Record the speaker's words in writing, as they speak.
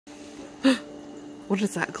What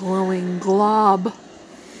is that glowing glob?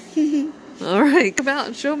 Alright, come out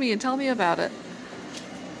and show me and tell me about it.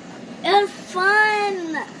 It was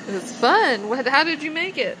fun. It was fun. How did you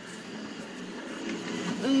make it?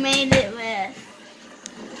 We made it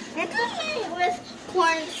with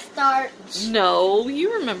cornstarch. No,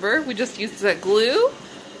 you remember. We just used that glue.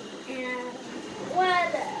 And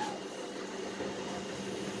what else?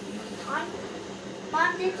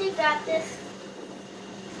 Mom, did you got this?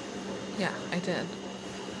 Yeah, I did.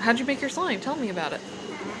 How'd you make your slime? Tell me about it.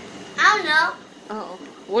 I don't know. Oh.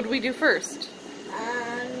 What did we do first?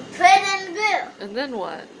 Put it in glue. And then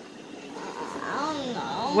what? I don't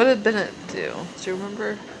know. What did Bennett do? Do you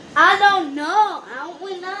remember? I don't know. I don't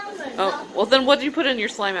remember. Oh, well then what did you put in your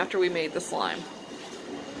slime after we made the slime?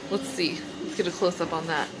 Let's see. Let's get a close-up on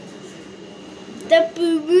that. The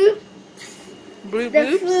boo-boo. Blue The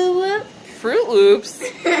Boops? Fruit Fruit Loops.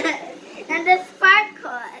 and the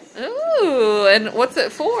sparkles. Ooh, and what's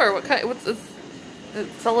it for? What's this? A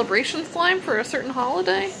celebration slime for a certain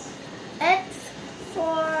holiday? It's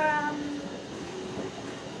for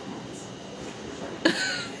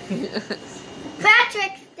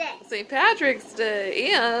Patrick's Day. St. Patrick's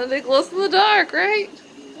Day, and it glows in the dark, right?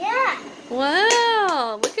 Yeah.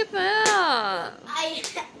 Wow, look at that.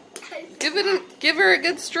 Give her a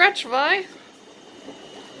good stretch, Vi.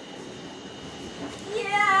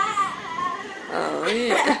 Yeah. Oh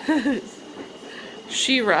yeah.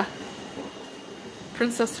 She-Ra,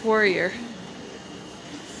 Princess Warrior.